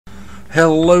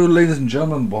Hello ladies and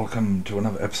gentlemen, welcome to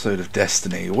another episode of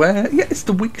Destiny where, yeah, it's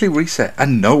the weekly reset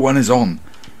and no one is on.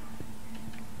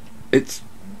 It's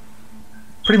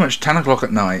pretty much 10 o'clock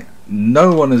at night,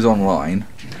 no one is online.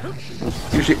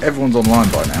 Usually everyone's online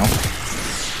by now.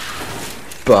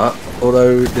 But,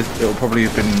 although it'll probably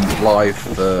have been live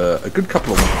for a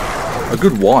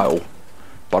good while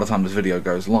by the time this video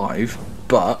goes live,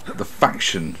 but the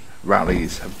faction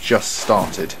rallies have just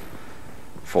started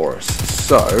for us.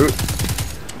 So,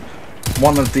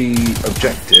 one of the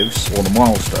objectives, or the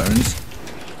milestones,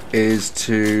 is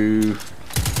to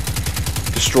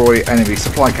destroy enemy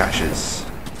supply caches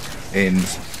in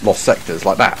lost sectors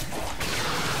like that.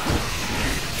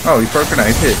 Oh, he threw a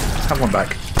grenade. Here, have one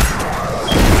back.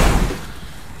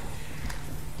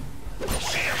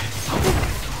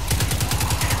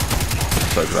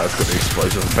 So that's got the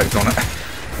explosive effect on it.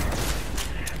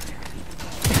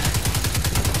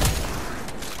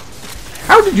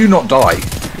 How did you not die?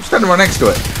 You're standing right next to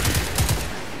it.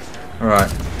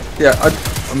 Alright. Yeah,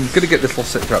 I'm going to get this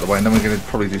lost sector out of the way and then we're going to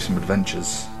probably do some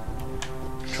adventures.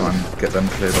 Try and get them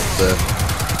cleared off the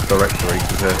directory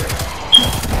because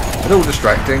they're a little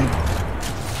distracting.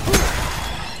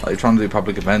 Like you're trying to do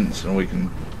public events and we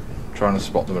can try and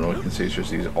spot them and all we can see is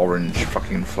just these orange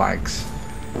fucking flags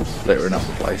littering up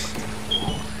the place.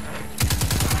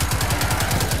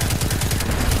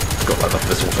 God, I love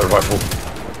this auto rifle.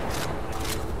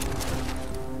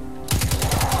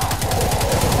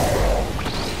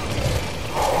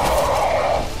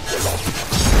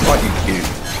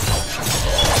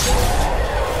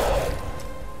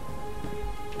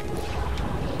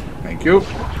 Thank you.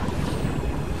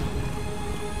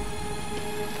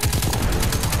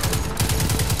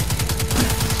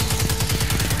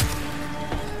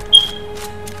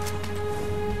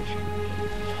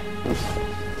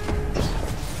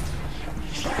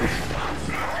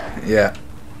 Yeah,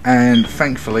 and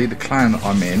thankfully the clan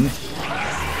I'm in,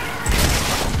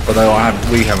 although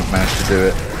we haven't managed to do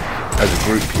it as a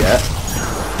group yet,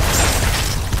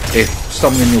 if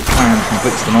someone in your clan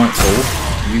completes the nightfall,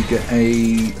 you get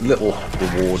a little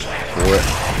reward for it.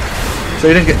 So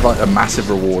you don't get like a massive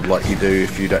reward like you do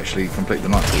if you'd actually complete the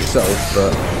nightfall yourself,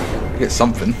 but you get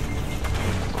something.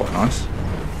 Quite nice.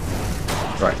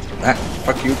 Right, that,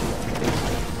 fuck you.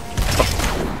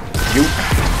 Fuck you.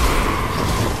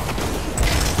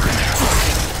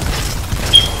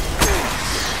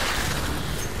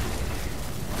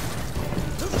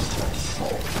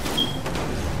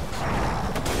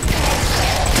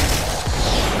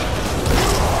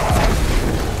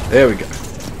 There we go.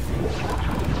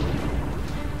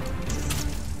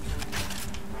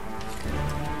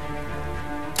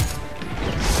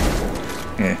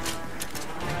 Yeah.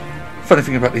 Funny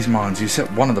thing about these mines, you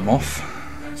set one of them off,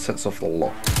 it sets off the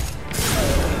lot.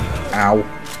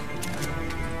 Ow.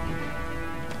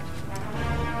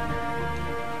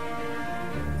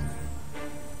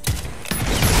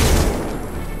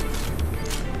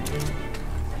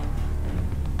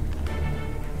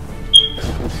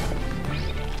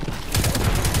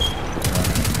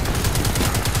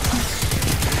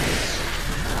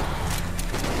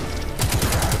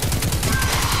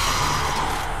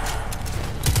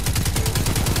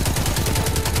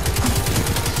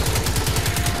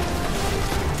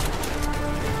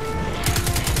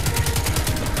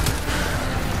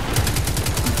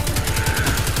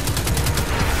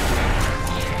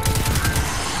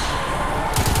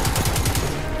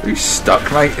 Are you stuck,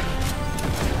 mate?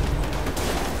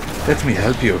 Let me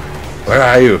help you. Where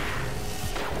are you?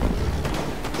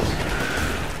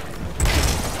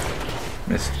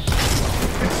 Missed.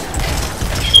 Missed.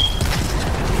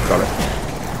 Got it.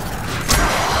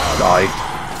 Die.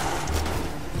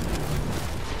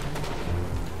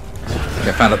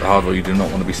 I found out the hard way you do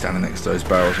not want to be standing next to those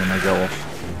barrels when they go off.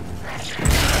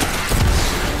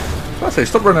 I say,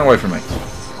 stop running away from me.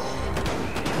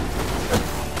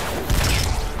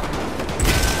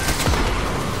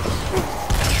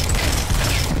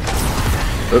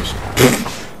 Oops.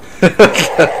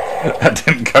 That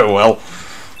didn't go well.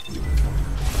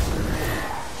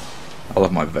 I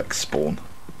love my Vex spawn.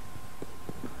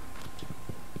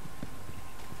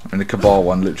 And the Cabal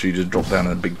one literally just dropped down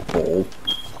in a big ball.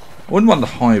 I wouldn't want the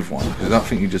Hive one because I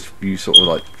think you sort of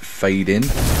like fade in.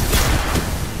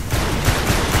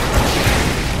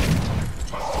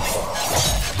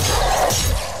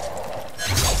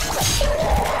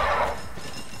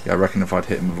 Yeah, I reckon if I'd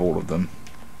hit him with all of them,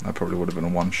 I probably would have been a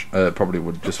one. Probably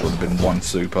would have been one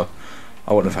super.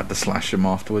 I wouldn't have had to slash him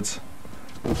afterwards.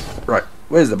 Right,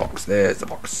 where's the box? There's the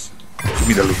box. Give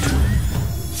me the loot.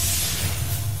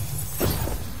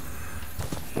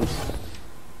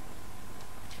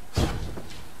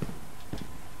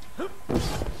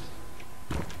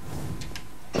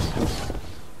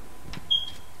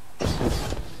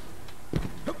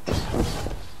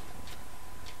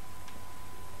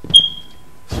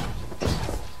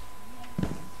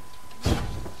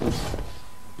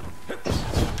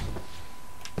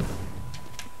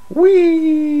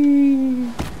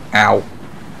 Whee! Ow.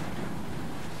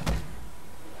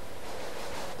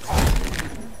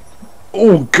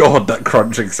 Oh god, that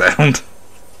crunching sound.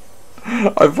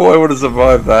 I thought I would have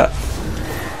survived that.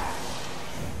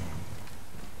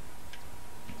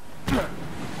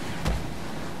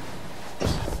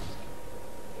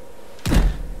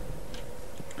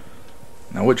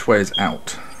 Now which way is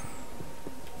out?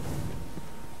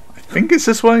 I think it's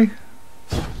this way.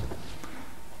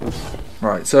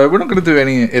 Right, so we're not going to do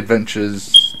any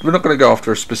adventures. We're not going to go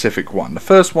after a specific one. The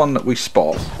first one that we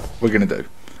spot, we're going to do.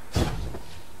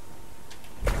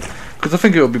 Because I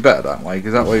think it would be better that way,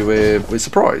 because that way we're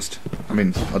surprised. I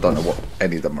mean, I don't know what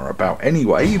any of them are about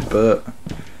anyway, but...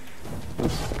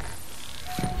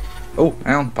 Oh,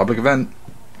 hang on, public event.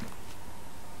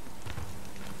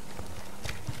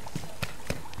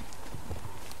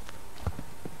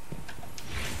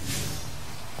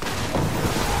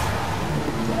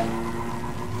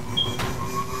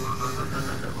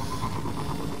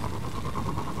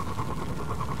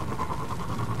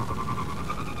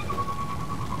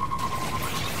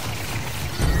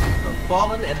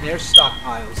 Fallen and their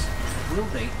stockpiles. Will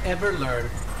they ever learn?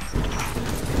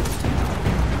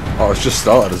 Oh, it's just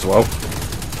started as well. I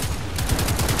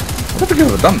don't think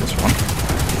I've ever done this one.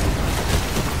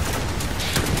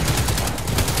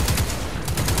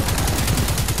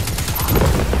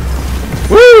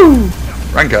 Woo!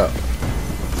 Rank up.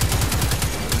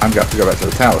 I'm going to have to go back to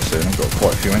the tower soon. I've got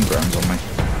quite a few engrams on me.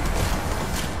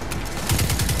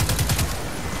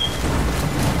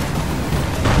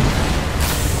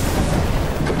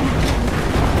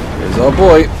 Here's our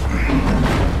boy.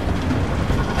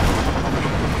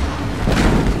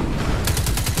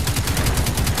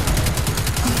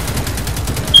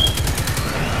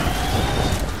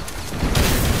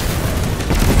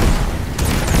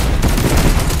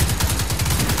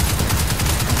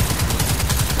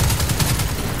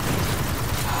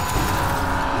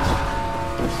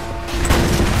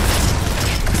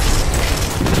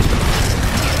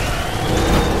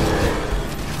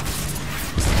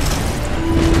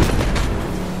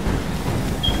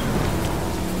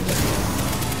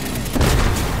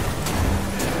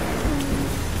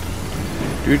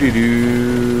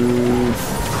 Doo-doo-doo.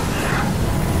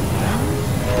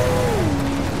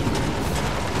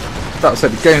 That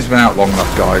said, the game's been out long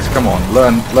enough, guys. Come on,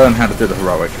 learn how to do the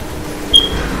heroic.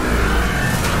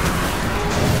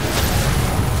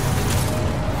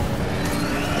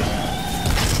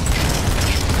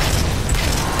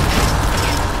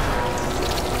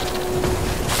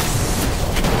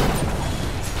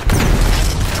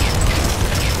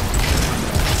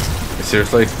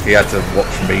 Seriously, he had to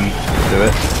watch me do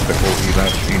it before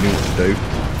he knew what to do.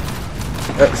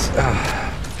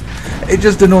 It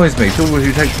just annoys me. People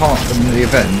who take part in the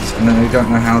events and then they don't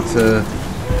know how to.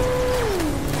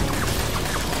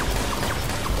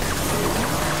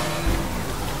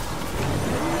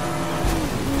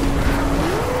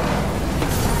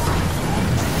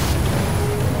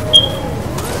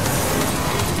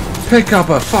 Pick up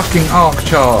a fucking arc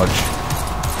charge.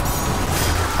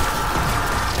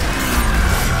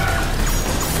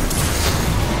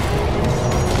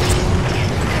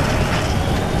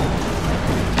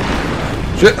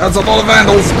 Shit, that's a lot of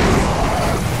vandals!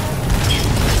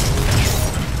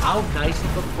 How nice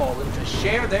of the Fallen to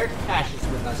share their caches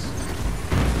with us.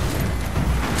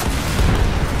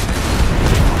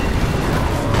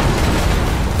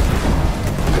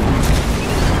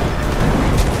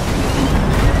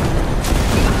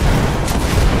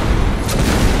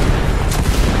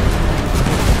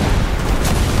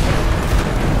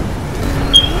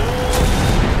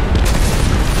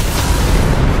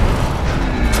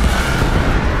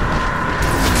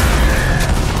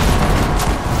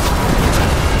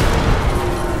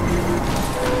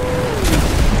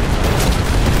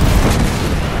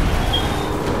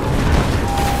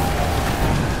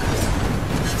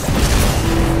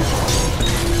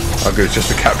 It's just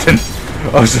the captain.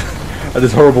 I had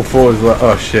this horrible thought, like,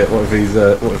 oh shit, what if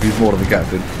he's more than the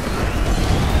captain?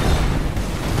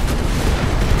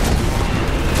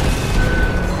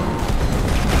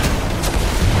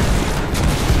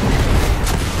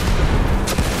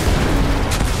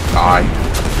 Die.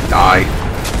 Die.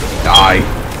 Die.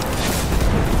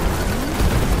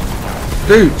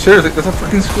 Dude, seriously, there's a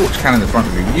fucking scorch cannon in front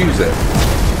of you. Use it.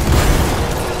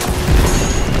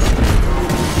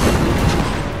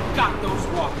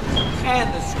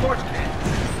 And the support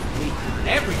cans. We have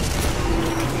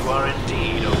everything. You are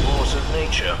indeed a force of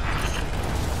nature.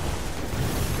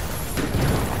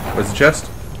 Where's the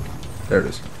chest? There it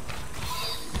is.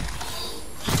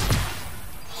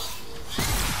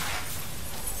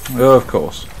 Oh, of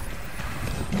course.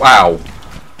 Wow.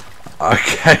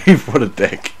 Okay, what a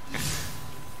dick.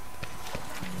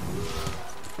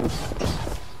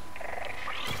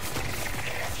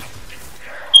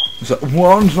 So,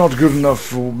 one's not good enough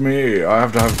for me. I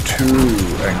have to have 2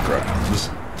 engrams.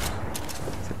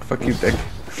 Fuck you, dick.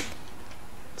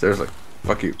 Seriously,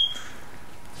 fuck you.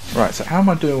 Right, so how am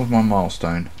I doing with my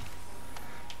milestone?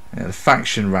 Yeah, the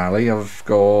faction rally, I've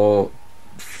got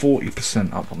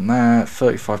 40% up on that,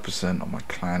 35% on my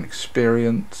clan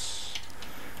experience.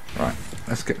 Right,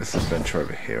 let's get this adventure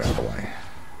over here out of the way.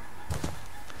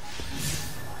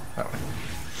 That way.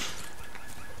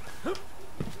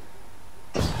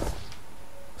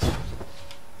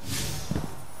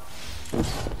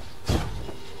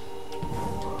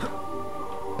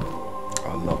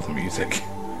 I love the music.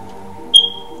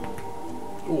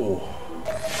 Oh.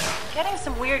 Getting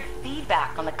some weird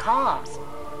feedback on the comms.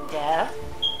 Dev,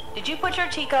 did you put your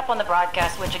teacup on the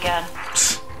broadcast switch again?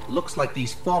 Looks like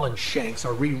these fallen shanks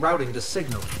are rerouting the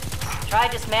signal. Try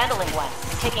dismantling one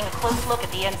and taking a close look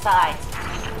at the inside.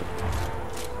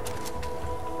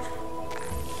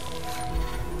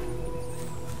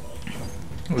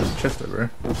 Oh, there's a chest over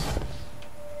here.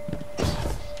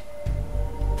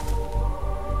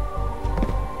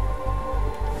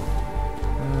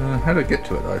 How do I get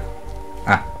to it though?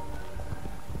 Ah.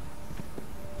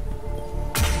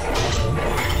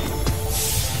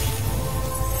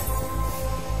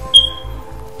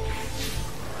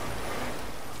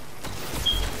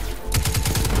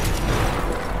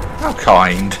 How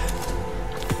kind.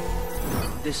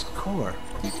 This core,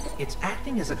 it's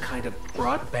acting as a kind of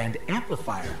broadband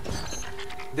amplifier.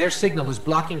 Their signal is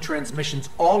blocking transmissions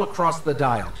all across the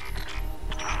dial.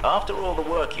 After all the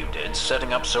work you did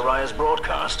setting up Soraya's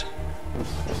broadcast,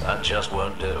 that just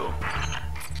won't do.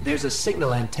 There's a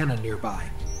signal antenna nearby.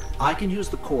 I can use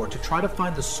the core to try to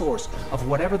find the source of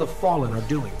whatever the Fallen are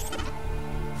doing.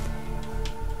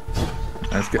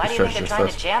 Let's get Why the do you think they're treasures trying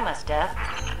first. to jam us, Dev?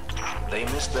 They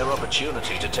missed their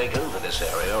opportunity to take over this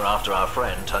area after our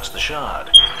friend touched the shard.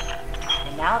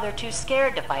 And now they're too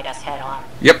scared to fight us head on.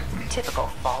 Yep. Typical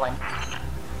Fallen.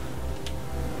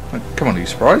 Come on, are you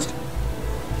surprised?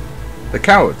 They're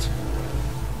cowards.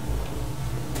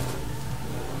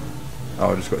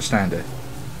 Oh, I just got to stand there.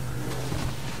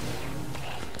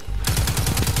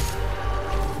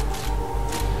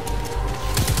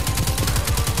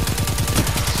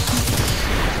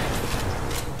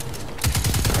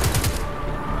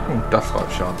 Oh, dust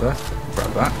light shard there.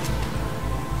 Grab that.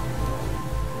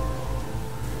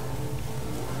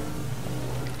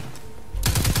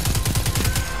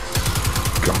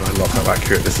 God, I love how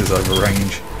accurate this is over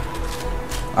range.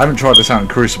 I haven't tried this out in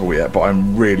Crucible yet, but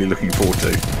I'm really looking forward to.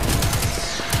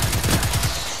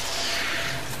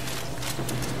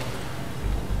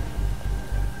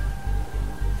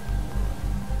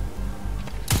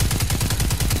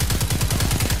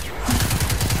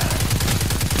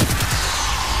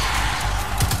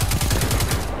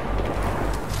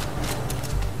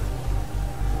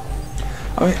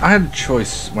 I mean, I had a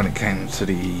choice when it came to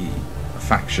the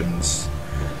factions,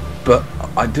 but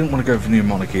I didn't want to go for New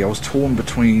Monarchy. I was torn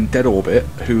between Dead Orbit,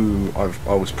 who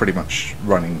I was pretty much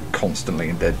running constantly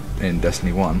in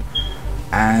Destiny 1,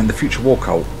 and the Future War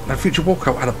Cult. Now, Future War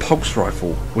Cult had a pulse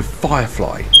rifle with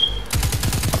Firefly.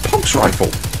 A pulse rifle!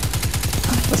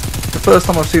 That's the first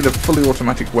time I've seen a fully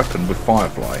automatic weapon with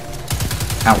Firefly,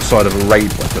 outside of a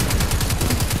raid weapon.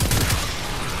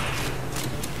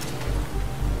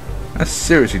 That's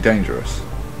seriously dangerous.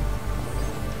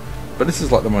 But this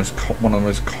is like the most one of the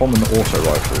most common auto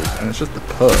rifles, and it's just the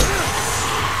perk.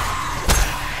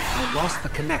 I lost the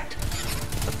connect.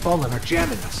 The Fallen are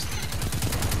jamming us.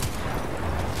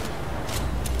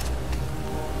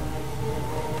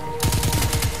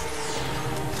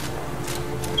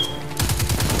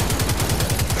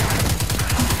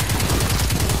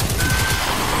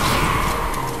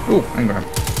 Ooh, engram.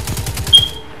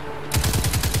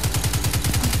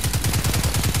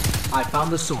 I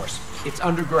found the source. It's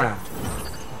underground.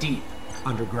 Deep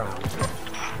underground.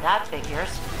 That figures.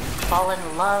 Fallen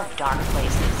love dark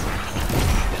places.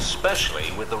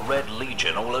 Especially with the Red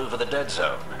Legion all over the dead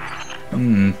zone.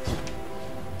 Hmm.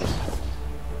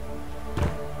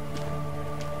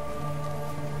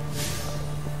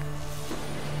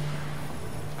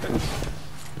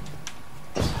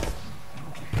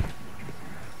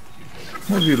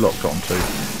 What have you locked onto?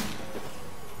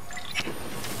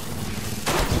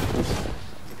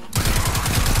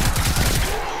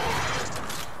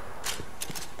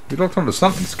 You locked onto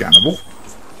something scannable.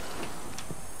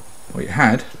 Well, you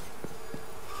had.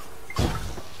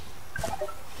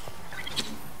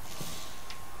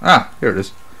 Ah, here it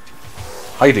is.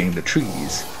 Hiding in the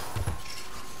trees.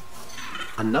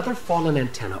 Another fallen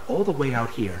antenna all the way out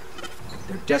here.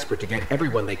 They're desperate to get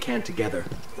everyone they can together.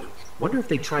 Wonder if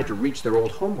they tried to reach their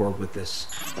old homeworld with this.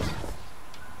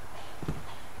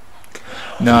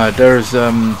 No, there's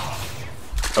a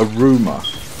rumour.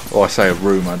 Or I say a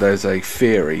rumour. There's a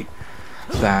theory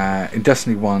that in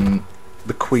Destiny 1,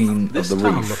 the Queen This of the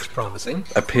tunnel Reef looks promising.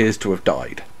 appears to have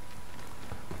died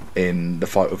in the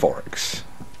fight with Oryx.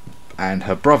 And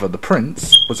her brother, the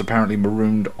Prince, was apparently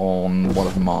marooned on one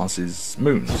of Mars's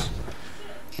moons.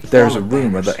 There's a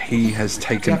rumour that he has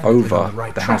taken over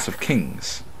the House of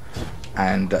Kings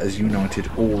and has united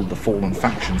all the fallen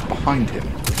factions behind him.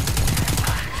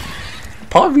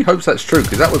 Part of me hopes that's true,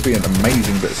 because that would be an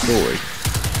amazing bit of story.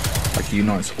 Like, he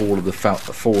unites all of the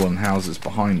fallen houses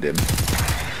behind him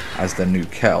as their new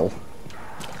Kell,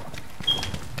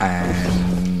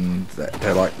 and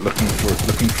they're like looking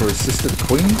for his sister, the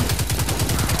Queen.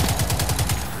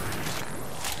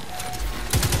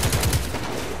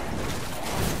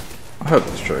 I hope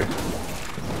that's true.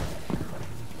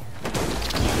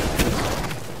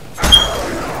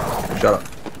 Shut up.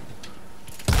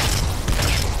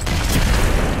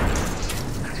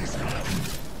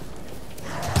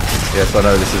 Yes, I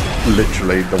know this is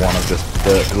literally the one I've just,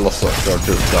 the lost sector I've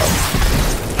just done.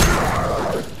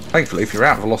 Thankfully, if you're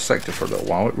out of a lost sector for a little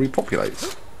while, it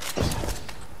repopulates.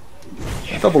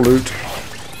 Double loot.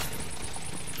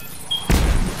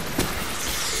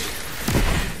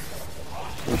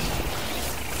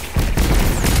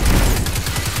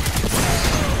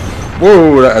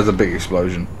 Whoa, that has a big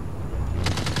explosion.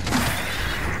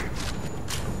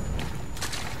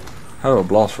 Hello,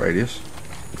 blast radius.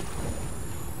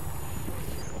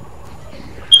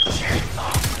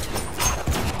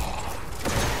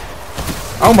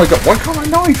 Oh my god, why can't I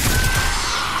knife?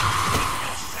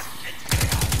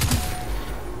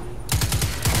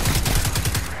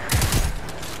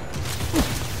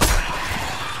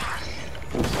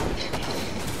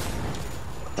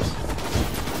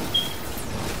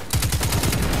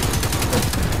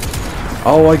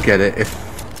 Oh, I get it.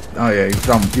 Oh yeah,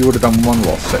 you would have done one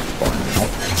lost sector by now.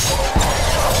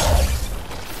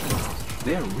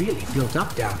 They're really built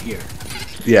up down here.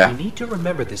 Yeah. We need to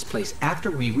remember this place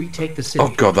after we retake the city. Oh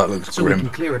god, that looks so grim. we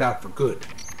can clear it out for good.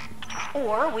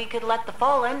 Or we could let the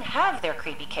Fallen have their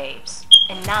creepy caves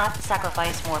and not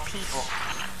sacrifice more people.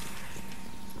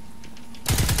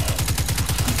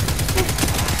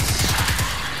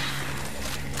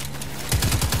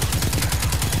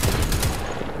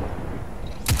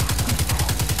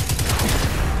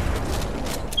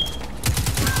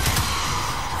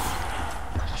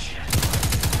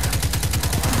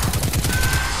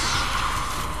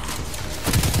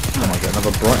 I might get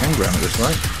another bright engram at this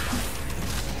rate.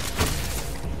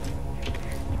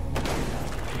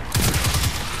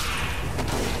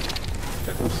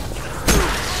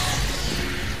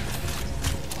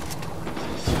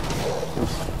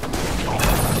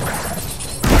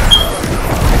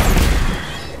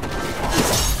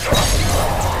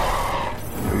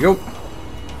 There we go.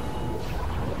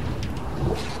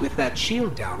 With that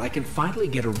shield down, I can finally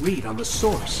get a read on the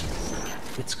source.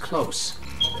 It's close.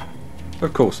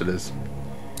 Of course it is.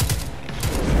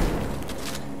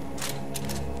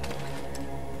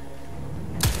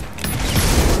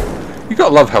 You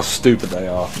gotta love how stupid they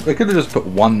are. They could have just put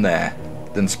one there,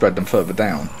 then spread them further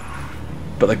down.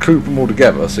 But they group them all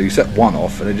together, so you set one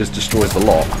off and it just destroys the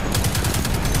lot.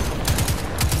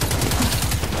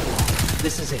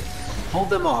 This is it.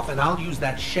 Hold them off, and I'll use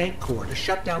that shank core to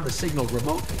shut down the signal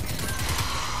remotely.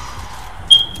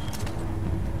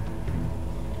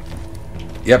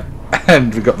 Yep,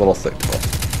 and we got the lost sector off.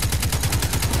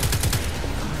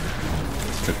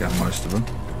 Let's took out most of them.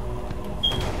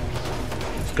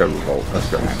 Let's go revolt. Let's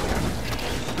go hand cannon.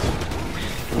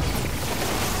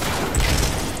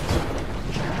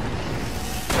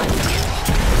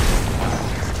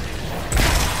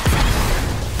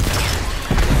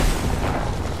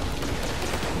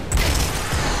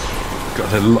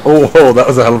 Oh, that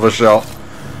was a hell of a shot.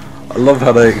 I love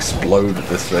how they exploded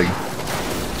this thing.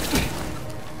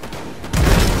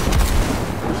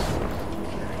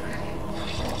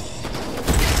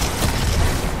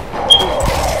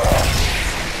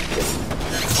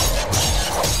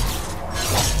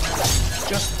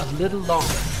 Just a little longer.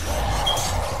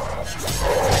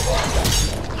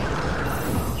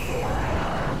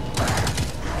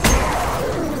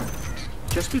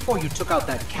 Just before you took out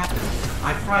that captain,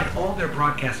 I fried all their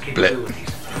broadcast capabilities.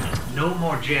 No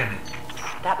more jamming.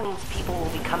 That means people will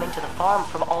be coming to the farm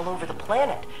from all over the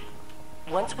planet.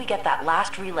 Once we get that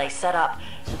last relay set up,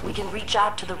 we can reach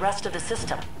out to the rest of the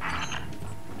system.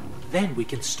 Then we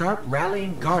can start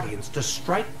rallying Guardians to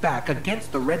strike back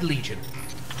against the Red Legion.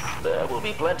 There will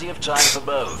be plenty of time for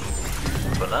both.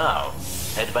 For now,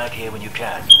 head back here when you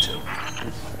can, you two.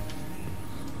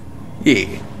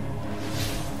 Yeah.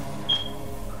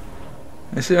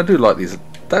 You see, I do like these.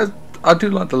 I do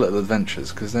like the little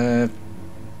adventures because they're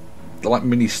like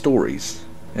mini stories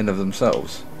in of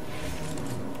themselves.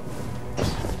 I'm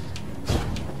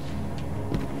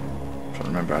trying to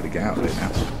remember how to get out of it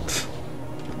now.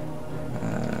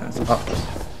 It's up.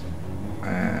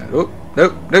 And oh,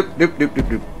 nope.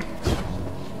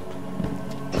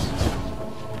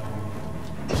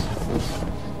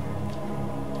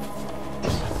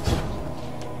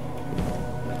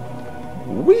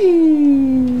 Whee!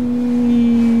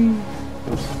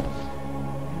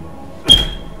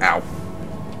 Ow.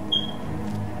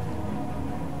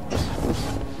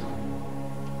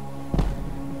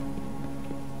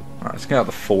 Right, let's get out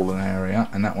the fallen area,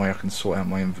 and that way I can sort out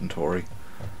my inventory.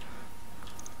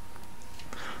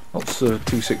 Lots of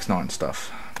 269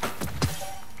 stuff.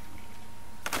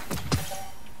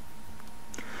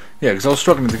 Yeah, because I was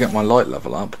struggling to get my light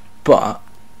level up, but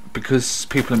because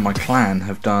people in my clan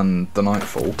have done the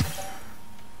Nightfall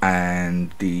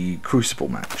and the Crucible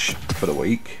match for the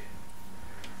week,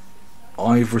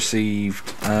 I've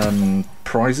received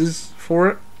prizes for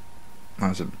it. That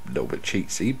was a little bit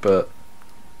cheatsy, but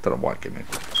I don't know why it gave me a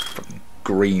fucking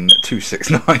green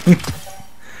 269.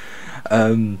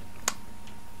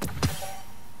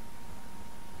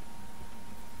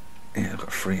 Yeah, I've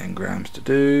got 3 engrams to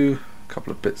do, a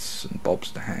couple of bits and bobs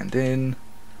to hand in,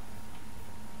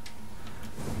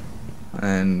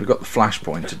 and we've got the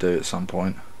flashpoint to do at some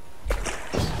point.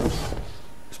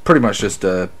 It's pretty much just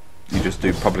you just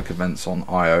do public events on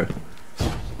Io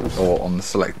or on the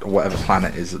select or whatever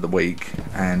planet is of the week,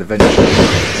 and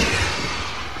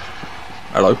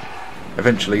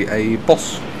eventually a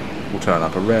boss will turn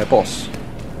up, a rare boss.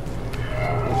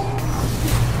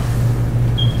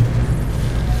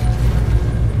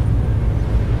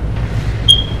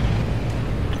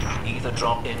 Ether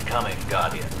drop incoming,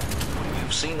 Guardian.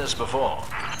 You've seen this before.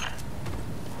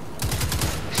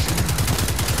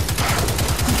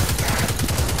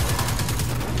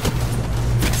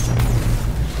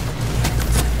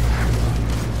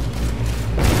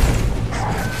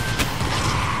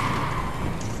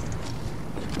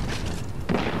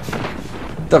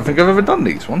 Don't think I've ever done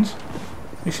these ones.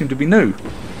 They seem to be new.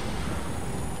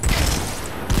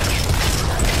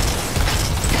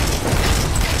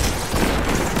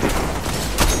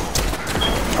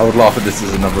 I would laugh if this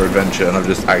is another adventure and I've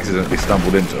just accidentally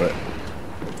stumbled into it.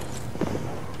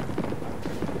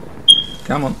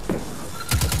 Come on.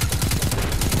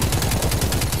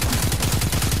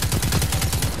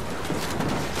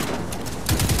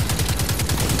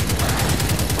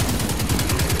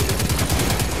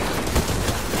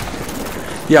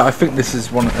 Yeah, I think this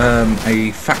is one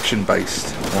a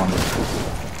faction-based one.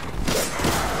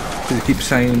 Because it keeps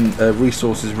saying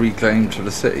resources reclaimed to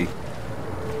the city.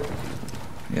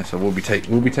 Yes, I will be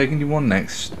taking you on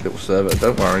next, little server.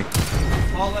 Don't worry.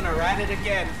 Fallen are at it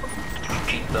again.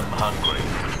 Keep them hungry.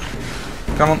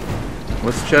 Come on.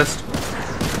 What's the chest?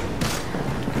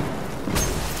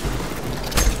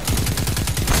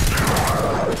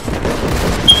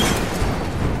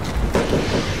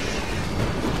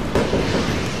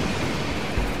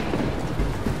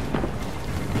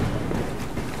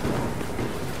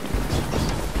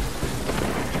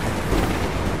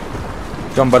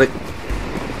 Come on, buddy.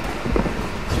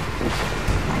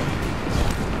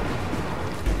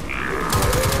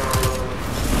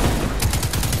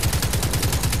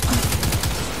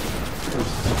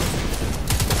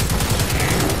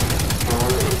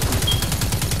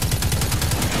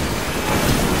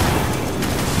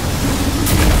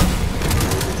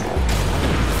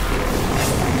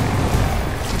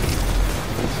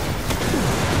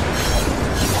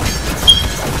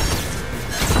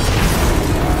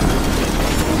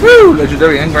 Woo!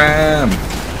 Legendary engram!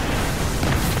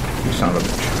 You son of a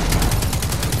bitch.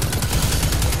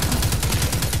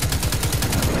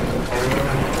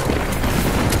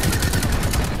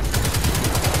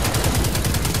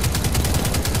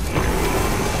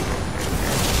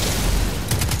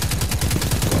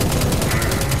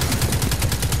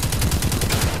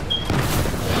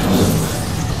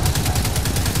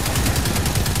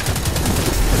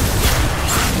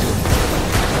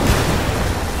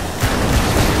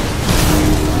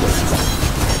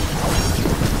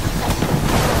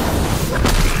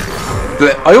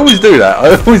 I always do that.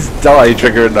 I always die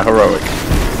triggering the heroic.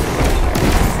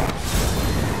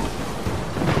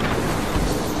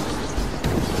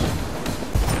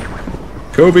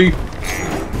 Kobe.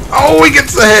 Oh, he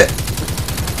gets the hit.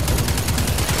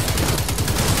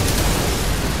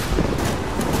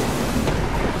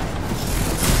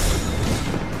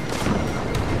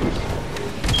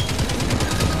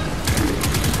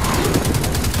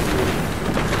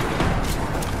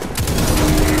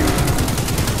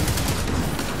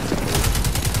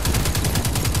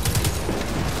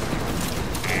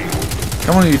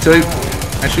 Come on, you two.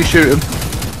 Actually shoot him.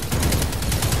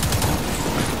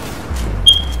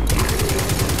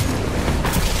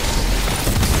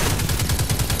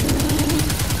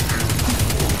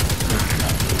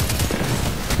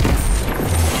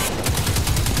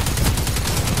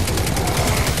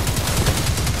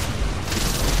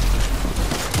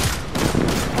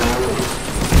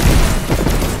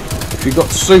 If you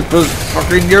got supers,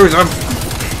 fucking use them.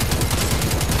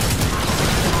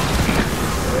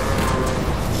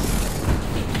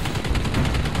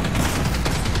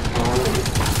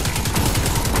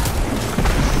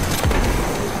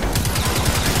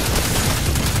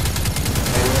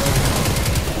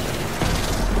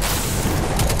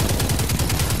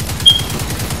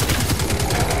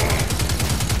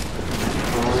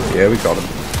 Yeah, we got him.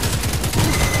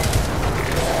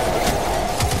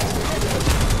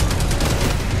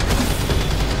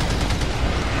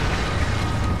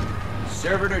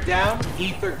 Servitor down,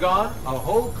 ether gone, a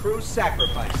whole crew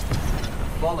sacrificed. The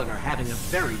Fallen are having a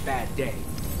very bad day.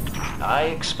 I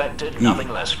expected nothing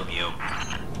less from you.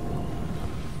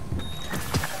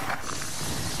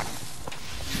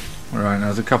 Alright, now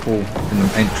there's a couple in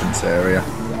the entrance area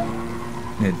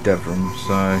near Devram,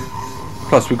 so...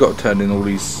 Plus we've got to turn in all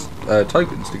these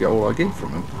tokens to get all our gear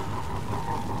from him.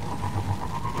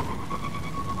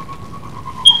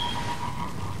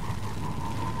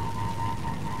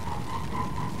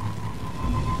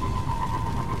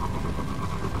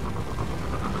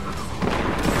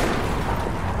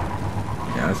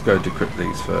 Yeah, let's go decrypt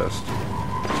these first.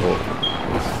 Or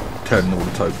turn in all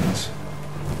the tokens.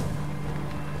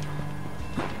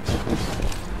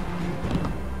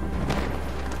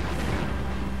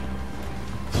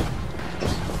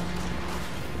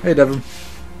 Hey, Devon.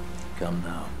 Come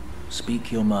now.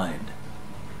 Speak your mind.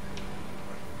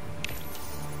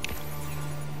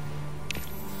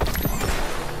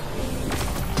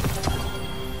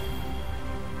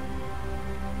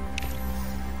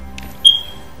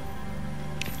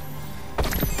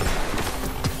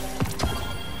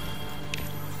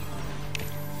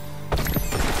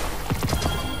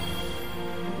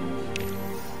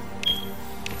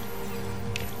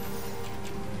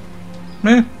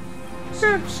 Yeah.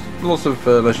 Lots of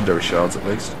legendary shards at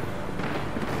least.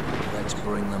 Let's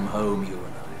bring them home, you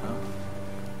and I, huh?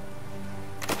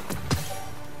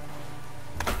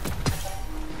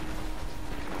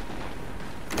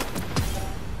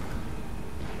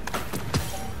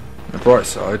 On the bright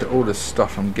side, all this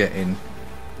stuff I'm getting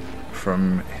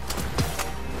from...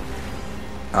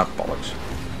 bollocks.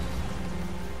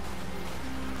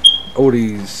 All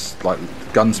these, like,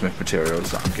 gunsmith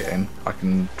materials that I'm getting, I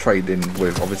can trade in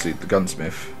with, obviously, the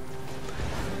gunsmith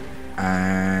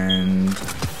and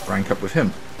rank up with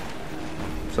him.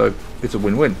 So, it's a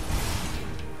win-win.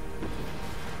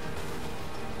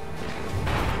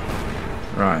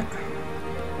 Right.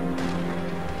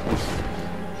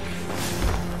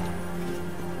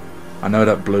 I know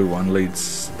that blue one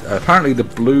leads... apparently the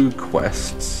blue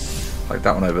quests, like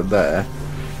that one over there,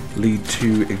 lead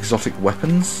to exotic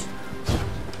weapons.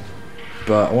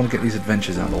 But I want to get these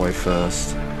adventures out of the way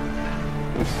first.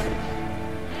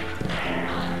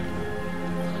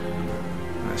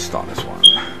 Let's start this one.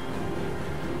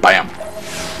 Bam!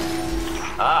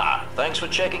 Ah, thanks for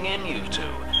checking in, you two.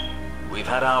 We've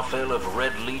had our fill of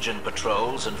Red Legion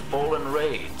patrols and Fallen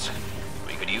raids.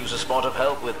 We could use a spot of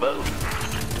help with both.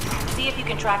 See if you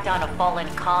can track down a Fallen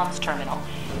comms terminal.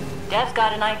 Dev's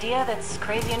got an idea that's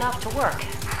crazy enough to work.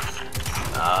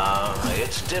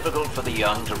 It's difficult for the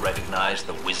young to recognize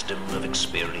the wisdom of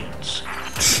experience.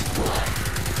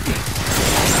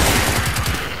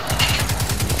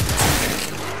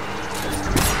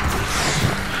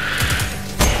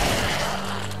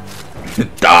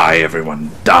 Die,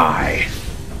 everyone, die!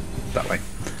 That way.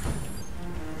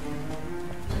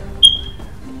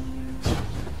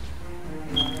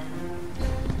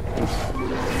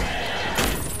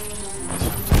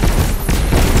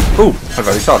 Ooh, I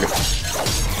got his target.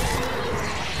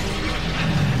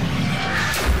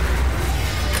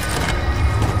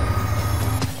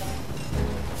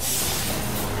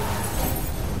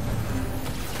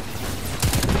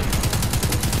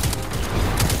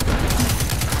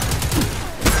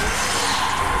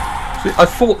 See, I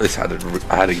thought this had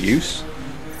a use.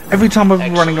 Every time I've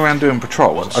been running Excellent. around doing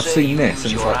patrols, What I've say seen you this,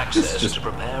 and use it's your like, this is access just to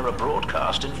prepare a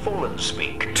broadcast in Fallen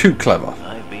speak. too clever.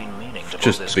 I've been meaning to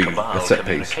Just put this be a Cabal set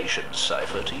piece. communications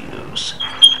cipher to use.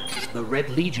 The Red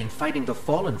Legion fighting the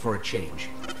Fallen for a change.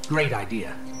 Great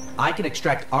idea. I can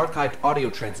extract archived audio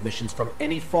transmissions from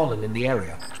any Fallen in the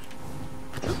area.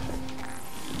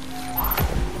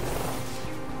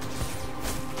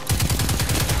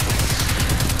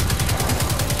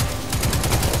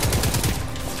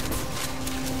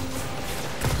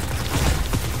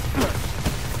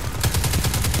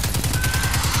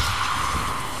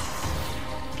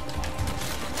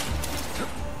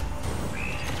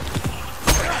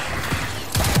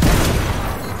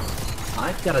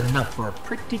 I've got enough for a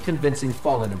pretty convincing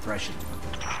Fallen impression.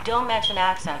 Don't mention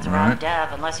accents All around right. Dev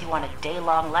unless you want a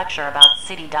day-long lecture about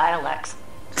city dialects.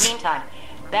 Meantime,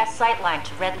 best sightline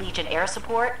to Red Legion air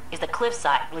support is the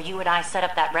cliffside where you and I set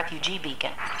up that refugee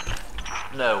beacon.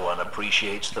 No one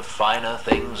appreciates the finer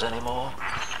things anymore.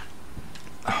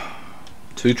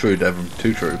 Too true, Devon.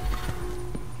 Too true.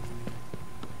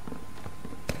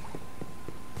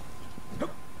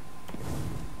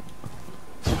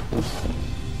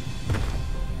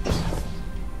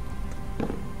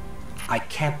 I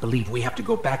can't believe we have to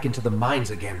go back into the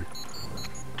mines again.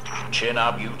 Chin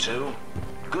up, you two.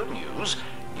 Good news,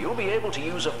 you'll be able to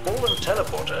use a Fallen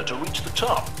teleporter to reach the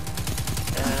top.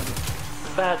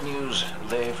 And bad news,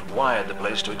 they've wired the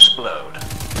place to explode.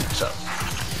 So,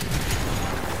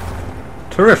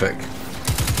 Terrific.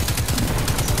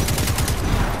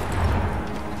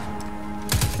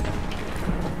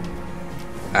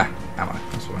 Ah, ammo.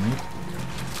 That's what I need.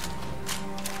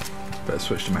 Better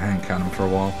switch to my hand cannon for a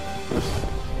while.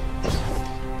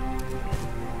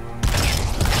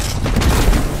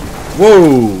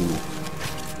 Whoa!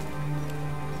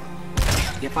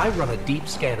 If I run a deep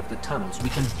scan of the tunnels, we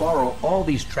can borrow all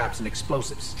these traps and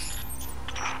explosives.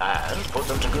 and put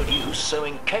them to good use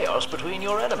sowing chaos between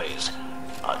your enemies.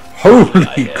 Holy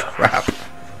I hear. crap!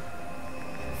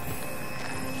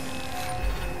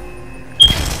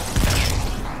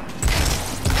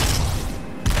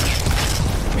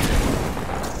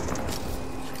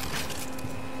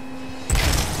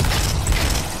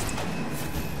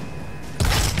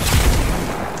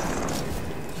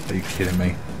 Are you kidding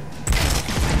me?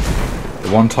 The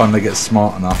one time they get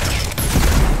smart enough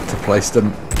to place them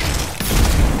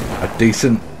a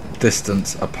decent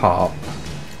distance apart.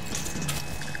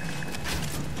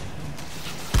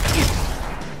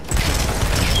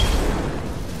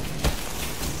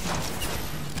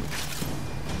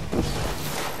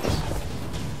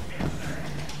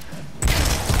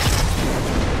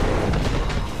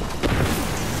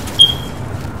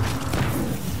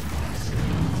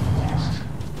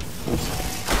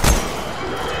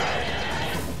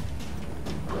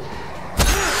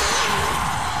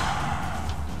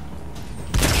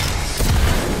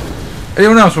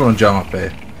 Anyone else want to jump up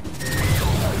here?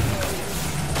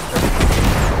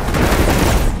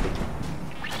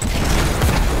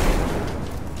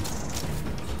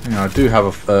 I do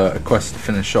have a quest to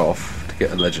finish off to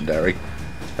get a legendary.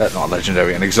 Not a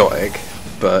legendary, an exotic,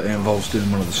 but it involves doing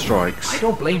one of the strikes. I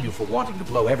don't blame you for wanting to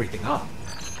blow everything up.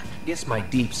 Guess my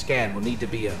deep scan will need to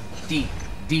be a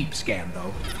deep scan,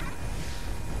 though.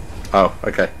 Oh,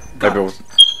 okay. Got Maybe I it. was.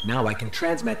 Now I can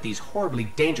transmit these horribly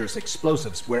dangerous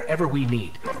explosives wherever we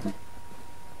need.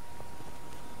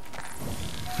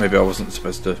 Maybe I wasn't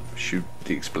supposed to shoot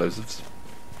the explosives.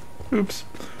 Oops.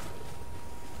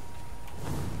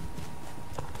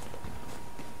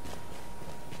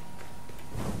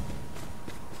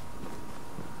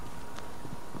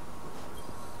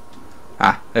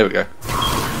 Ah, there we go.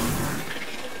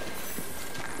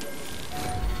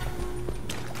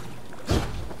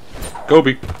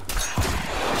 Gobi.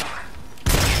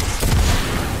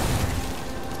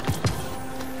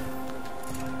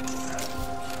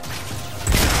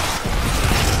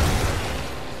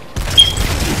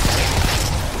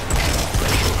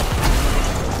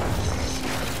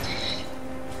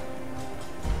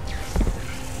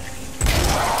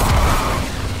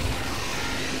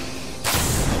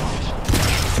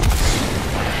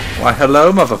 Why,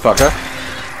 hello, motherfucker.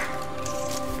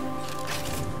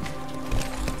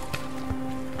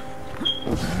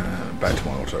 Back to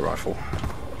my auto rifle.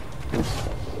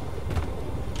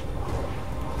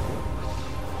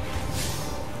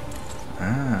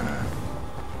 Ah.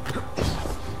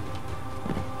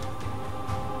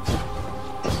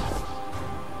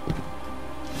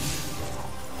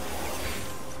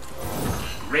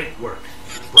 Great work.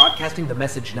 Broadcasting the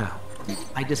message now.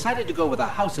 I decided to go with a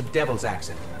House of Devils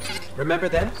accent. Remember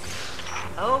them?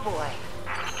 Oh boy.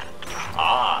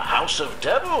 Ah, House of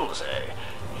Devils, eh?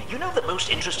 You know the most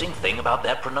interesting thing about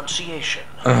that pronunciation?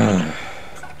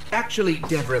 Actually,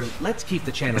 Devrim, let's keep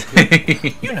the channel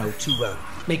clear. You know, to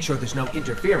make sure there's no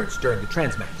interference during the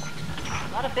transmat.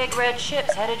 A lot of big red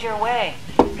ships headed your way.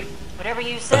 Whatever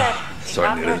you said, Sorry,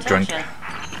 I got needed your a drink. attention.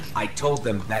 I told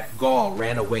them that Gaul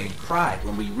ran away and cried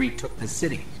when we retook the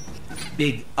city.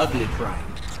 Big, ugly crying.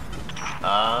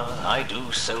 I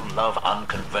do so love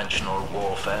unconventional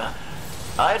warfare.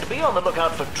 I'd be on the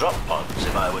lookout for drop pods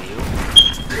if I were you.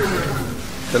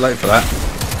 Bit late for that.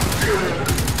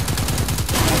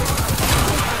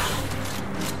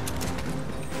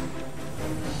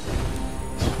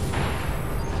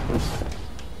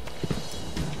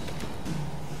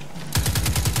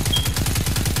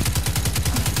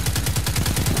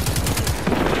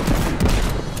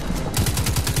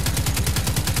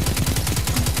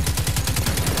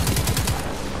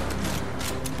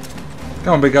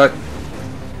 Come on, big guy.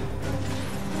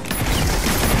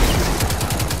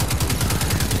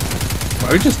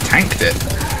 Well, we just tanked it.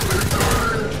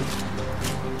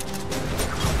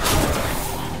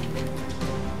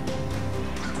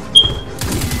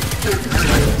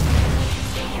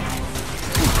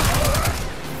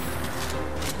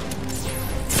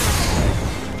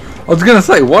 I was gonna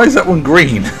say, why is that one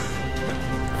green?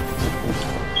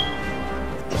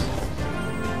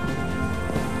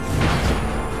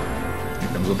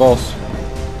 The boss.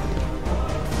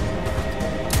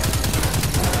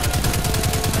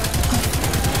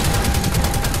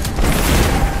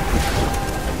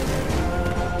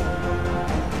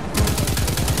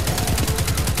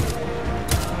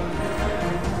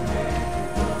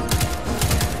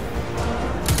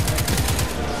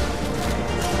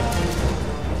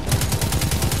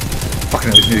 Fucking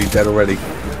hell, he's nearly dead already.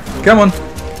 Come on.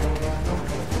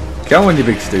 Come on, you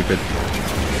big stupid.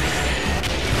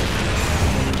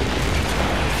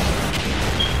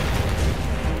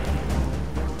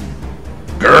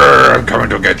 I'm coming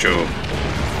to get you.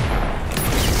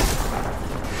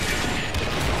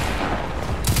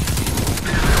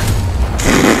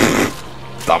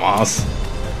 Dumbass.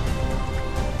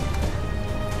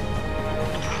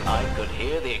 I could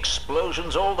hear the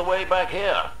explosions all the way back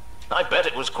here. I bet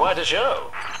it was quite a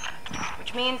show.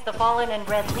 Which means the Fallen and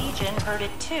Red Legion heard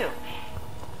it too.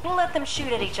 We'll let them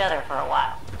shoot at each other for a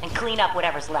while and clean up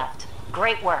whatever's left.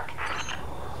 Great work.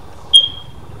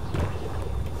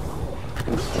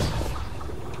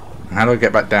 How do I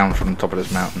get back down from the top of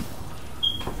this mountain?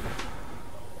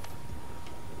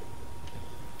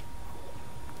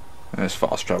 It's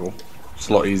fast travel. It's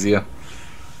a lot easier.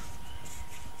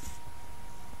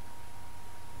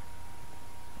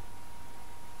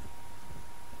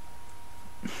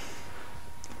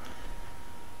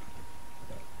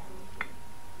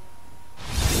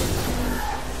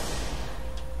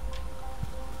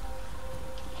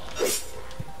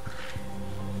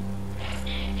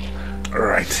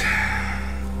 Alright.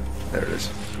 There it is.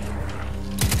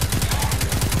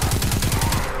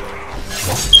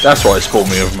 That's why it spawned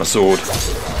me with my sword.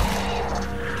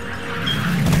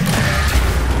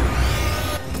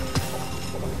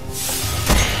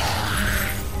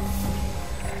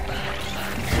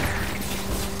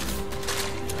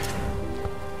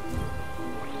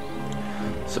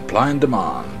 Supply and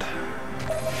demand.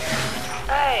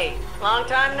 Hey, long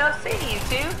time no see, you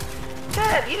two.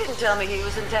 Dad, you didn't tell me he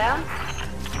was in town.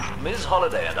 Ms.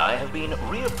 Holliday and I have been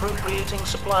reappropriating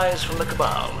supplies from the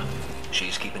Cabal.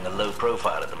 She's keeping a low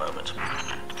profile at the moment.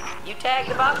 You tag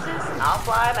the boxes, and I'll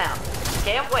fly them out.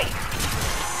 Can't wait.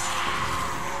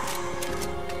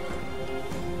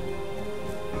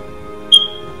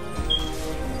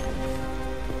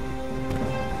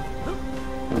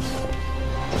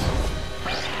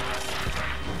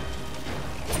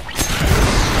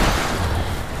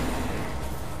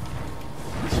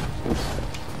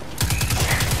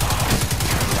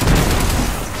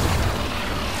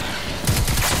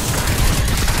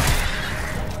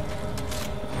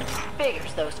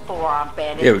 Figures those four-armed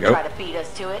bandits Here we go. try to feed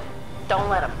us to it. Don't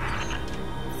let them.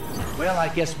 Well, I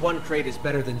guess one crate is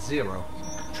better than zero.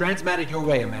 Transmatted your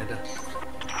way, Amanda.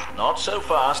 Not so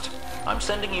fast. I'm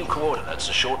sending you coordinates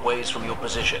a short ways from your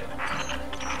position.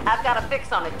 I've got a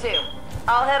fix on it, too.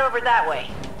 I'll head over that way.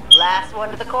 Last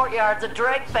one to the courtyard's a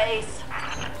drag face.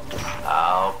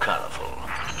 How colorful.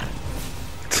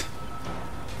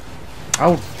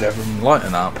 Oh, Devon,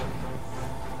 lighten up.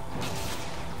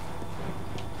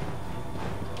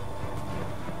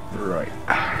 Right.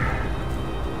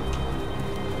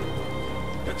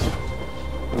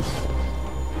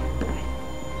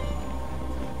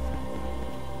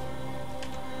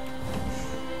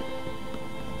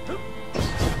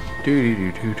 Do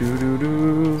do do do do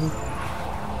do.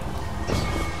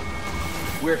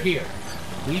 We're here.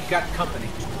 We've got company.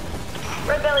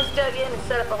 Red Belly's dug in and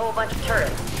set up a whole bunch of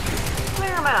turrets.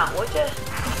 Clear them out, would you?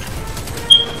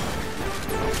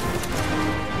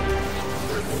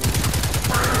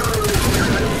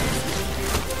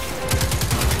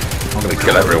 I'm gonna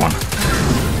kill everyone.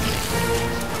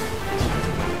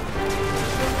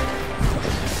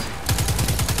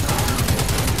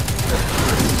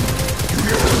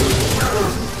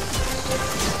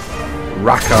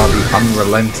 Raka the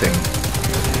Unrelenting.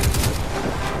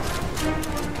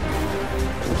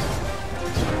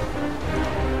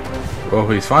 Oh,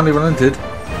 he's finally relented.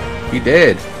 He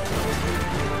did.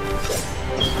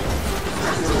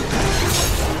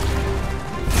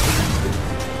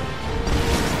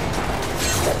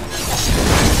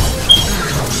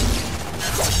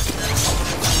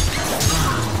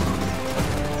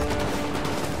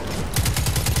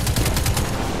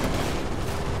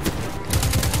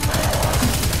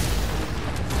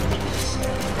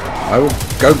 I will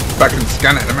go back and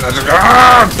scan it in a minute.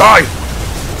 Die!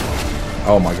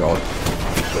 Oh my god.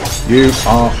 You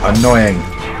are annoying.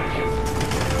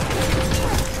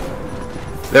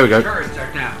 There we go. Turrets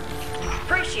are down.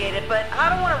 Appreciate it, but I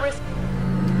don't want to risk...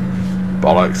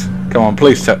 Bollocks. Come on,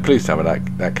 please tell me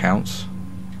that counts.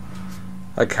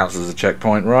 That counts as a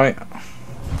checkpoint, right?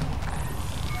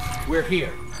 We're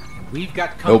here. We've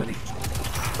got company.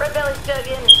 Red Belly's dug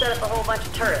in and set up a whole bunch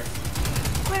of turrets.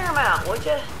 Clear them out, would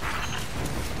you?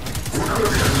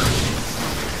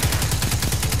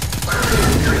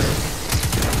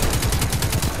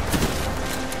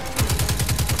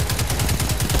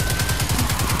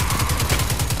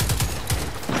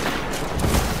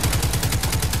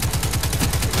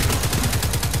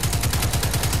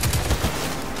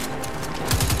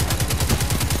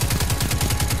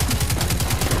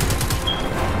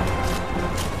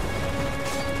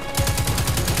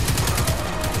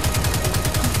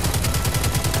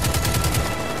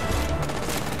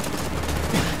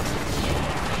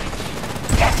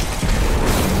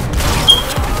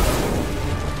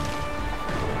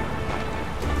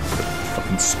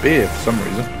 Spear for some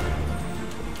reason.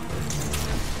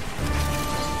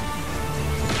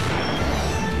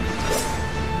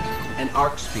 An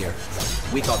arc spear.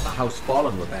 We thought the House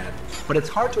Fallen were bad, but it's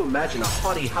hard to imagine a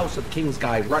haughty House of Kings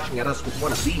guy rushing at us with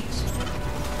one of these.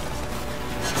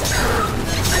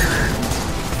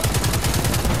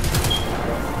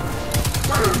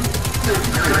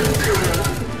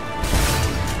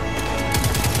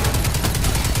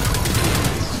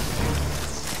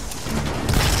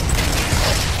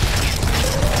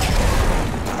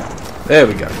 There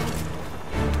we go.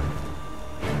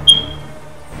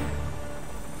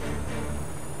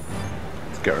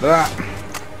 Let's get rid of that.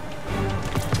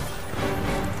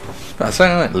 About to say,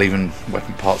 I ain't leaving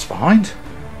weapon parts behind.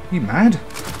 Are you mad?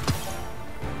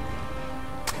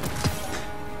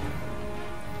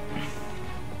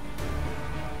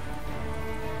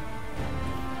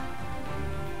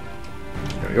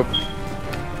 There we go.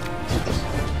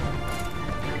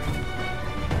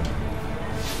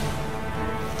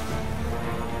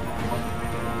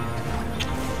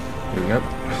 Here we go.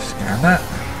 Scan that.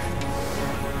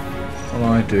 Will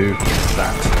I do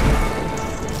that?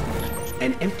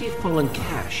 An empty fallen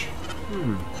cache.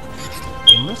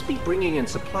 They must be bringing in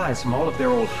supplies from all of their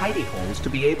old hidey holes to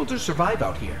be able to survive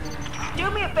out here.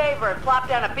 Do me a favor and plop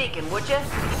down a beacon, would you?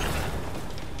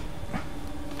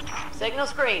 Signal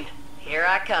screen. Here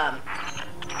I come.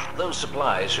 Those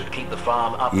supplies should keep the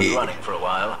farm up and running for a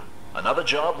while. Another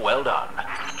job well done.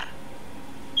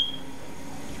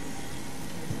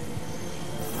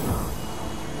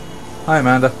 Hi,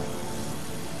 Amanda.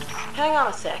 Hang on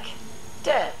a sec.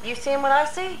 Dad, you seeing what I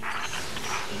see?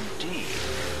 Indeed.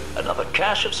 Another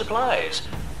cache of supplies.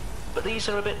 But these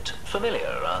are a bit familiar,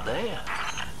 aren't they?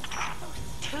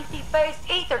 Toothy-faced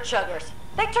ether chuggers.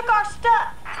 They took our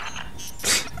stuff.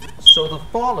 So the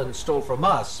Fallen stole from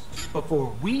us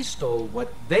before we stole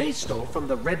what they stole from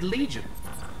the Red Legion.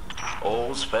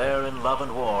 All's fair in love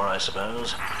and war, I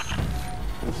suppose.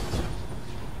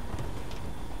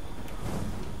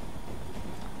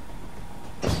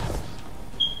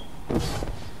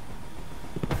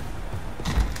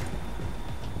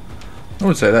 I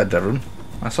wouldn't say that, Devon.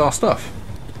 That's our stuff.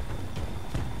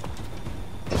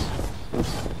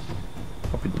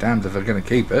 I'll be damned if they're going to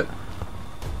keep it.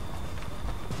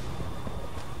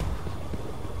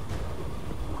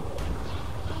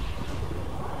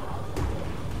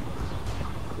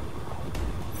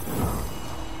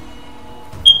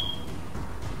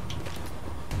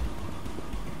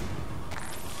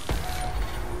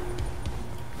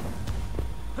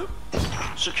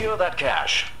 Secure that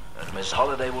cache, and Miss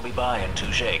Holliday will be by in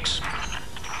 2 shakes.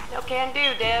 No can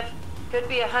do, Dev. Could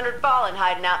be 100 fallen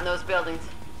hiding out in those buildings.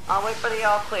 I'll wait for the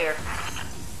all clear.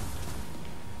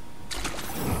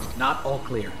 Not all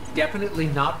clear. Definitely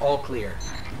not all clear.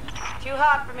 Too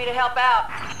hot for me to help out.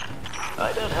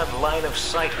 I don't have line of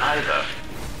sight either.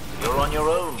 You're on your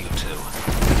own, you two.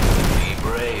 Be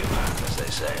brave, as they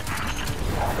say.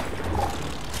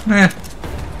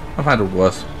 I've handled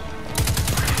worse.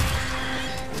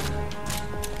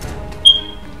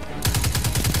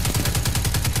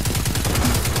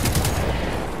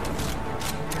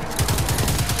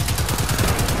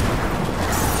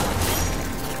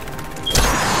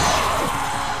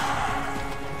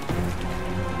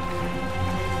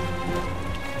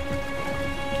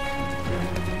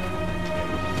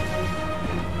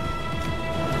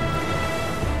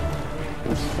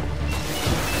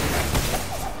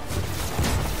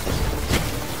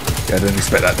 I didn't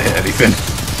expect that to hit anything.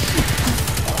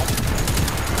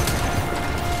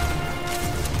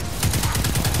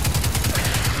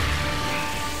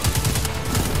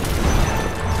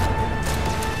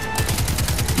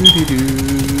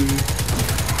 Doo-doo-doo.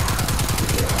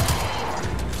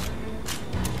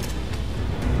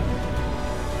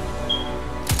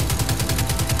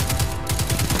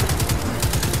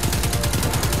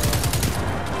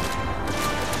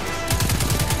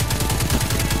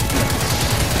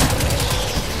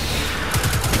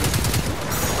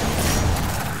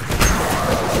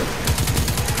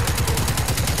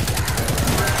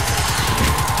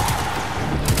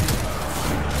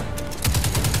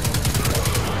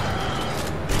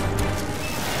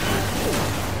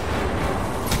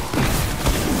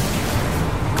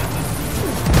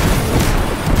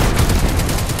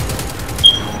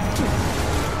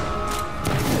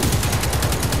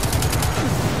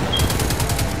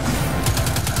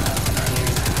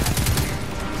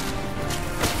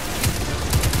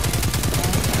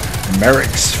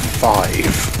 Merrick's 5.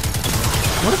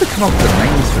 What do they come up with the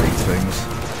names for these things?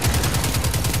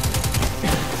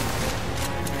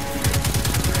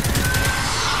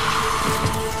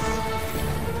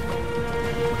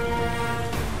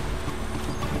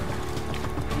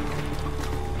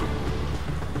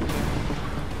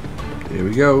 Here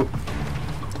we go.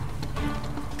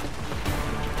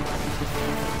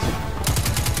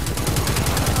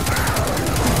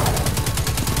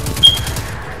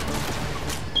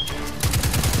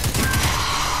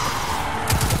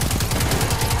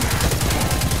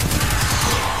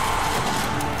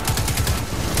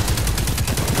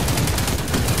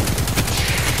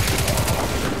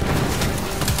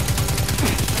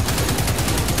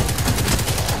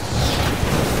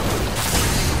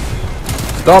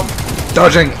 Stop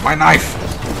dodging my knife!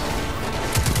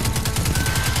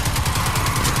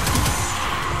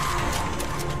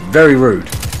 Very rude.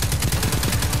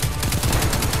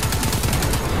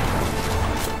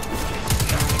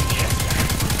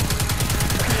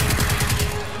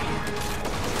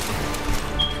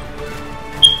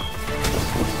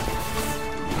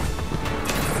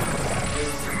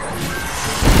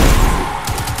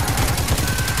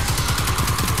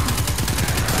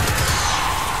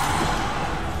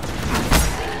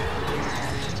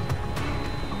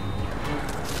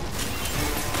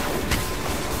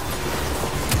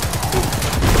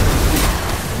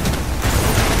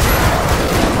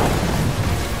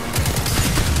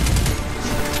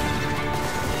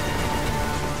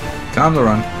 Time to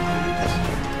run.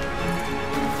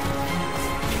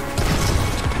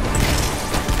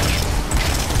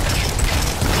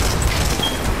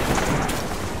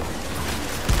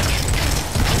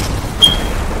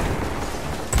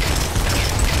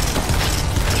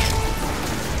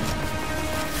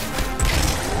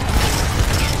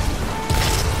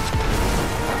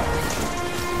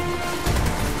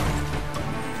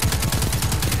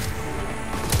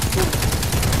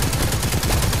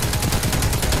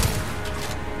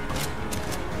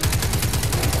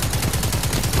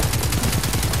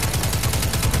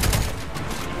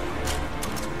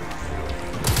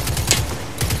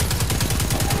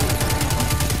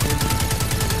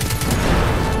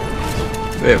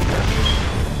 There we go.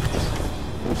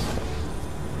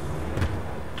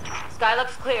 Sky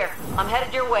looks clear. I'm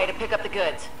headed your way to pick up the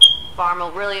goods. Farm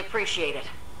will really appreciate it.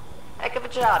 Heck of a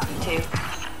job, you two.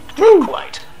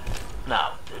 Quite.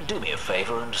 Now, do me a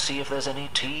favor and see if there's any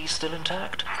tea still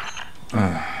intact.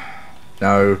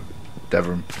 No,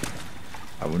 Devon.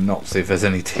 I will not see if there's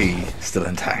any tea still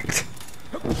intact.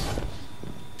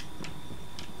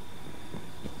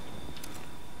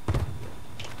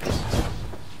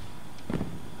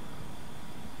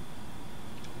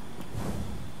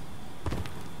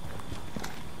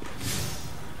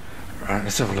 Right,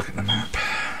 let's have a look at the map.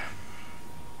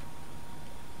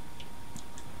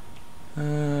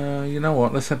 You know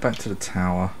what? Let's head back to the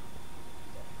tower.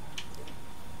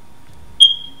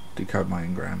 Decode my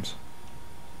engrams.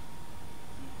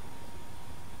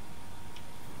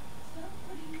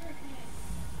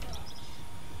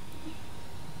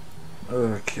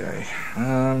 Okay.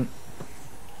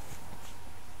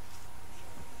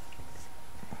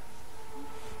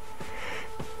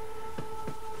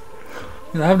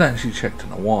 You know, I haven't actually checked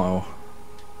in a while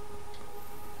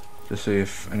to see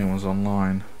if anyone's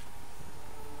online.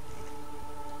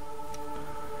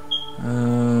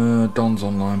 Don's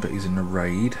online, but he's in the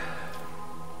raid.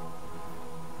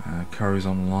 Curry's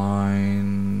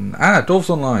online. Ah, Dorf's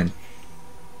online.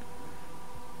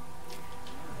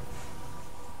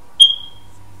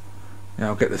 Yeah,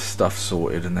 I'll get this stuff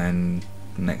sorted, and then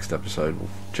next episode we'll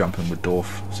jump in with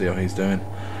Dorf, see how he's doing.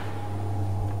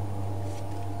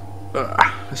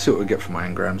 Let's see what we get for my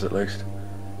engrams at least.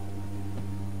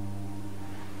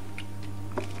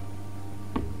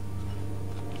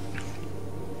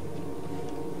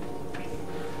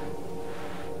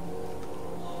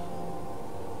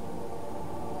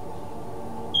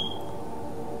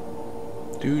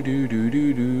 Do do do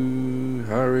do do,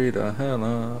 hurry the hell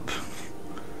up.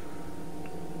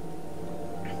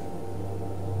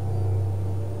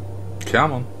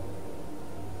 Come on.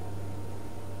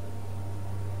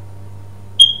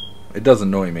 It does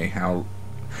annoy me how...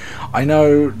 I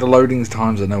know the loading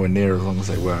times are nowhere near as long as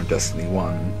they were in Destiny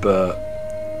 1, but...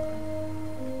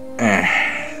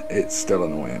 it's still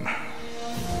annoying.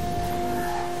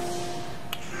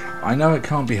 I know it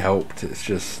can't be helped, it's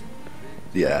just...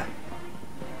 yeah.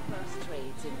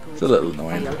 It's a little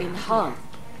annoying. In Hearth.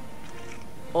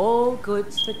 All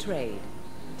goods for trade.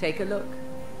 Take a look.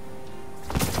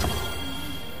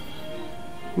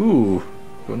 Ooh,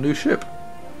 got a new ship.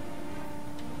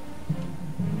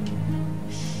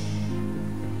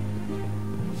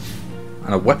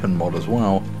 And a weapon mod as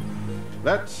well.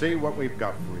 Let's see what we've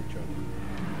got for each other.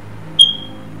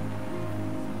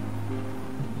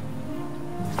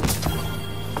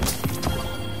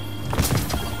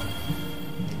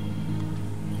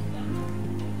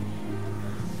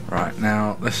 Right,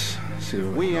 now let's see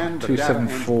what We we've got. end the data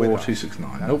ends 274, with us.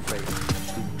 269. That Nope. fate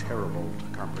is too terrible to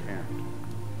comprehend.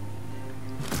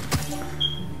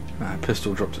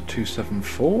 Pistol drops at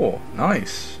 274.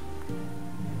 Nice.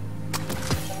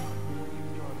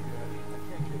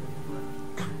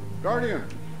 Guardian,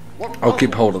 what I'll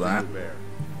keep hold of muscles that. do you bear?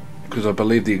 Because I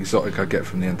believe the exotic I get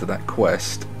from the end of that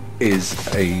quest is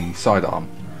a sidearm.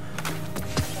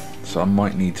 So I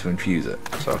might need to infuse it.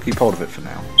 So I'll keep hold of it for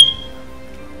now.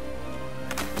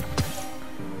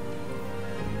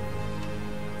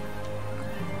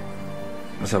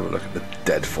 Let's have a look at the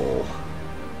deadfall.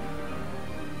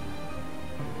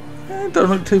 It don't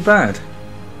look too bad.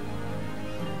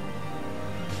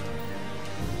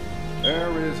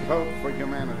 There is hope for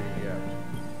humanity yet.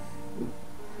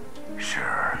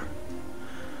 Sure.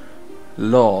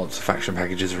 Lots of faction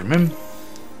packages from him.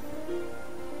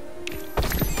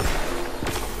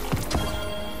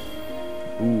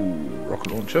 Ooh,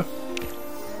 rocket launcher.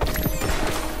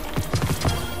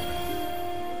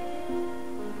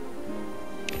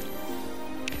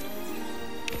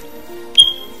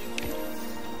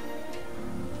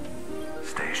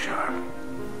 Stay sharp.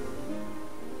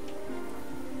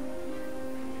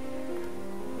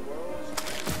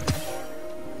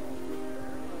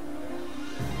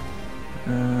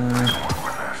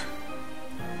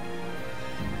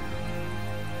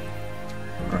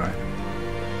 Right.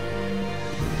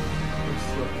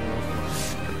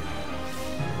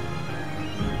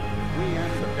 We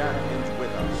end the data ends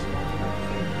with us. That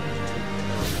fate is too terrible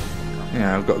to comprehend.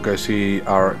 Yeah, I've got to go see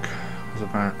Arik.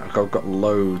 I've got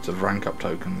loads of rank up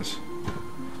tokens.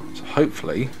 So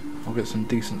hopefully I'll get some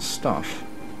decent stuff.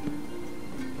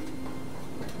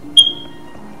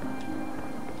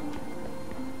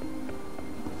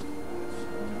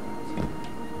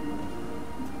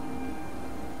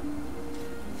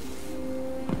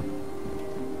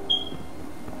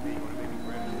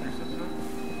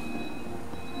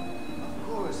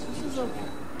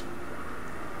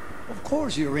 Of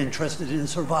course you're interested in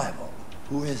survival.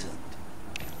 Who isn't?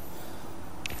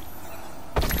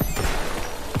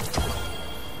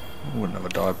 I wouldn't have a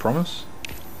die promise.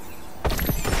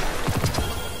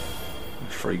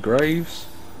 Free graves.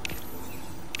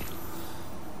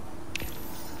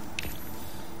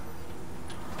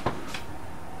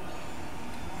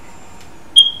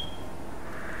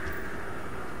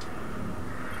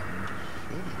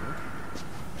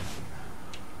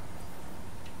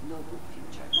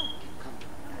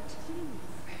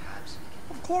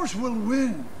 Of course we'll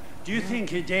win. Do you think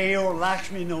Hideo or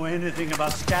Lakshmi know anything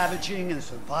about scavenging and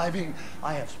surviving?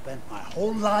 I have spent my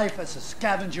whole life as a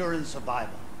scavenger and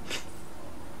survivor.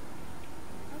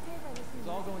 It's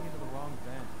all going into the wrong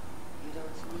vent.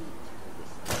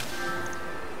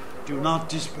 Do not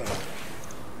despair.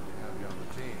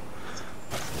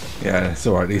 Yeah, it's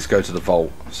alright, these go to the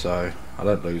vault, so I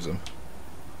don't lose them.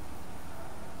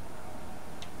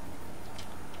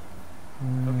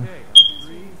 Okay,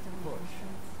 3, push.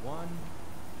 1,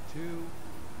 2,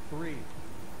 3.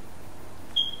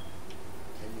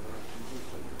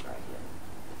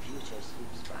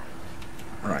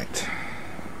 Right.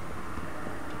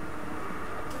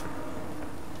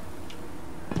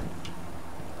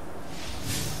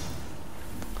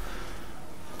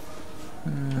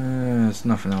 There's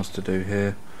nothing else to do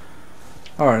here.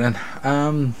 Alright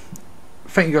then.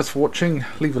 Thank you guys for watching.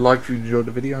 Leave a like if you enjoyed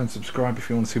the video and subscribe if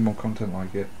you want to see more content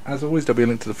like it. As always, there'll be a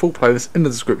link to the full playlist in the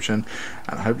description,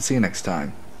 and I hope to see you next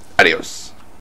time. Adios.